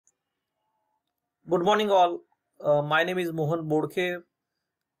Good morning, all. My name is Mohan Bodke.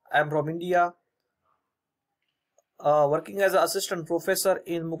 I am from India, working as an assistant professor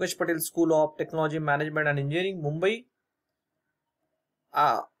in Mukesh Patel School of Technology, Management and Engineering, Mumbai.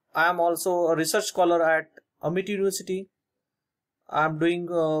 I am also a research scholar at Amit University. I am doing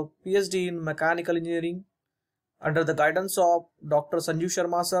a PhD in Mechanical Engineering under the guidance of Dr. Sanju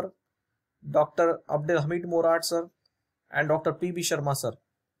Sharma sir, Dr. Abdul Hamid Morad sir, and Dr. P.B. Sharma sir.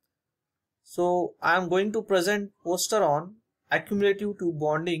 So I am going to present poster on accumulative tube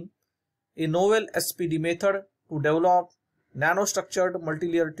bonding, a novel SPD method to develop nanostructured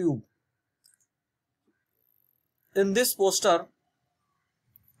multilayer tube. In this poster,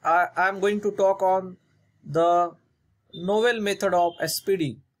 I am going to talk on the novel method of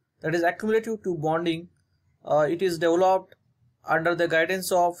SPD, that is accumulative tube bonding. It is developed under the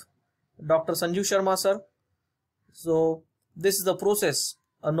guidance of Dr. Sanju Sharma sir. So this is the process,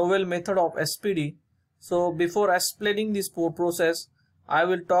 a novel method of SPD. So before explaining this process, I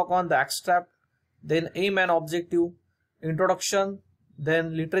will talk on the abstract, then aim and objective, introduction,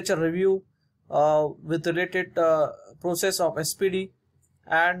 then literature review with related process of SPD,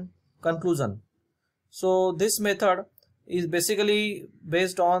 and conclusion. So this method is basically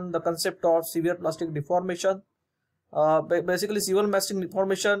based on the concept of severe plastic deformation. Basically, severe plastic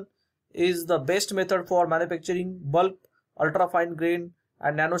deformation is the best method for manufacturing bulk, ultra fine grain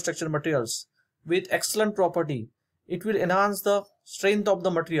and nanostructured materials with excellent property. It will enhance the strength of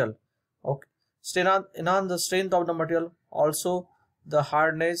the material. Okay, enhance the strength of the material, also the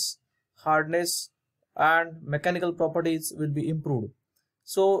hardness and mechanical properties will be improved.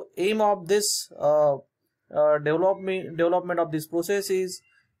 So aim of this development of this process is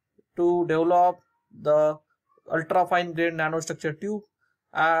to develop the ultra fine grain nanostructured tube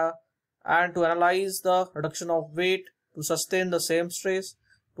and to analyze the reduction of weight, to sustain the same stress,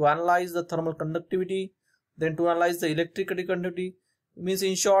 to analyze the thermal conductivity, then to analyze the electrical conductivity. It means,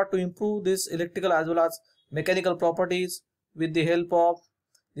 in short, to improve this electrical as well as mechanical properties with the help of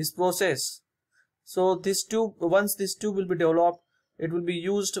this process. So this tube, once this tube will be developed, it will be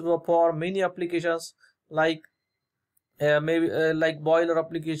used for many applications like like boiler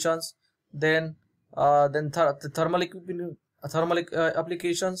applications, then thermal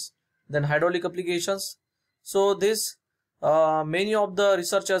applications, then hydraulic applications. So this many of the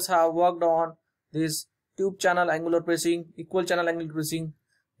researchers have worked on this tube channel angular pressing, equal channel angular pressing,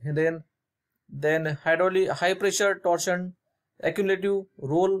 and then hydraulic high pressure torsion, accumulative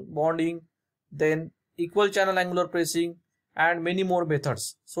roll bonding, then equal channel angular pressing, and many more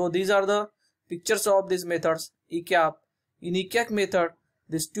methods. So these are the pictures of these methods. ECAP. In ECAP method,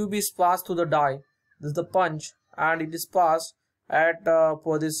 this tube is passed through the die. This is the punch, and it is passed at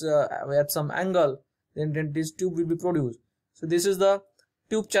at some angle. Then this tube will be produced. So this is the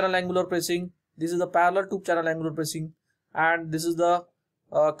tube channel angular pressing. This is the parallel tube channel angular pressing, and this is the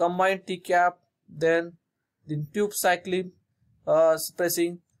combined T-cap. Then the tube cycling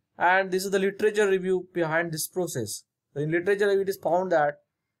pressing, and this is the literature review behind this process. So in literature review, it is found that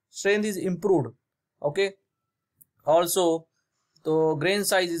strength is improved. Okay. Also, the grain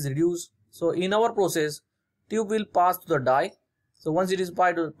size is reduced. So in our process, tube will pass to the die. So once it is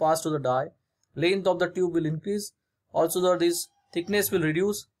passed to the die, length of the tube will increase. Also, this thickness will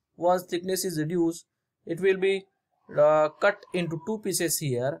reduce. Once thickness is reduced, it will be cut into two pieces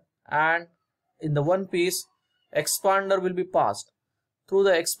here, and in the one piece, expander will be passed. Through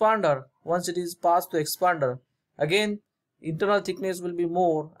the expander, once it is passed to expander, again internal thickness will be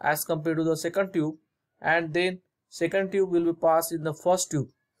more as compared to the second tube, and then second tube will be passed in the first tube,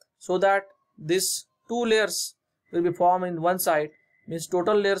 so that this two layers will be formed in one side, means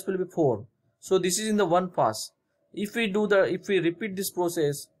total layers will be 4. So this is in the one pass. If we repeat this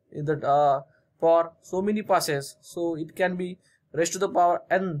process in the for so many passes, so it can be raised to the power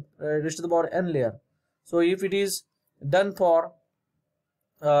n layer. So if it is done for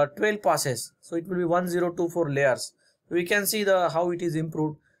 12 passes, so it will be 1024 layers. We can see how it is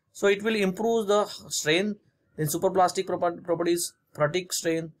improved. So it will improve the strength, then superplastic properties, fatigue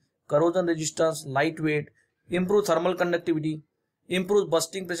strength, corrosion resistance, lightweight, improve thermal conductivity, improve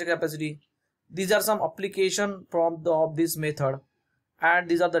bursting pressure capacity. These are some application of this method, and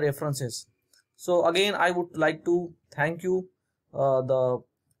these are the references. So again, I would like to thank you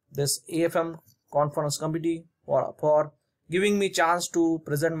this AFM conference committee for giving me chance to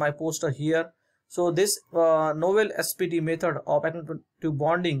present my poster here. So this novel SPD method of accumulative tube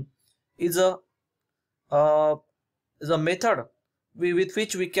bonding is a method with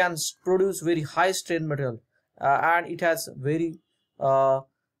which we can produce very high strength material, and it has very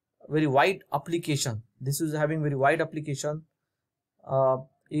wide application. This is having very wide application.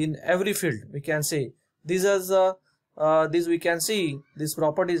 in every field. We can say these are this we can see these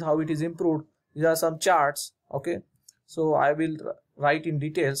properties, how it is improved. These are some charts. Okay, so I will write in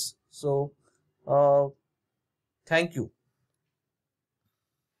details. So thank you.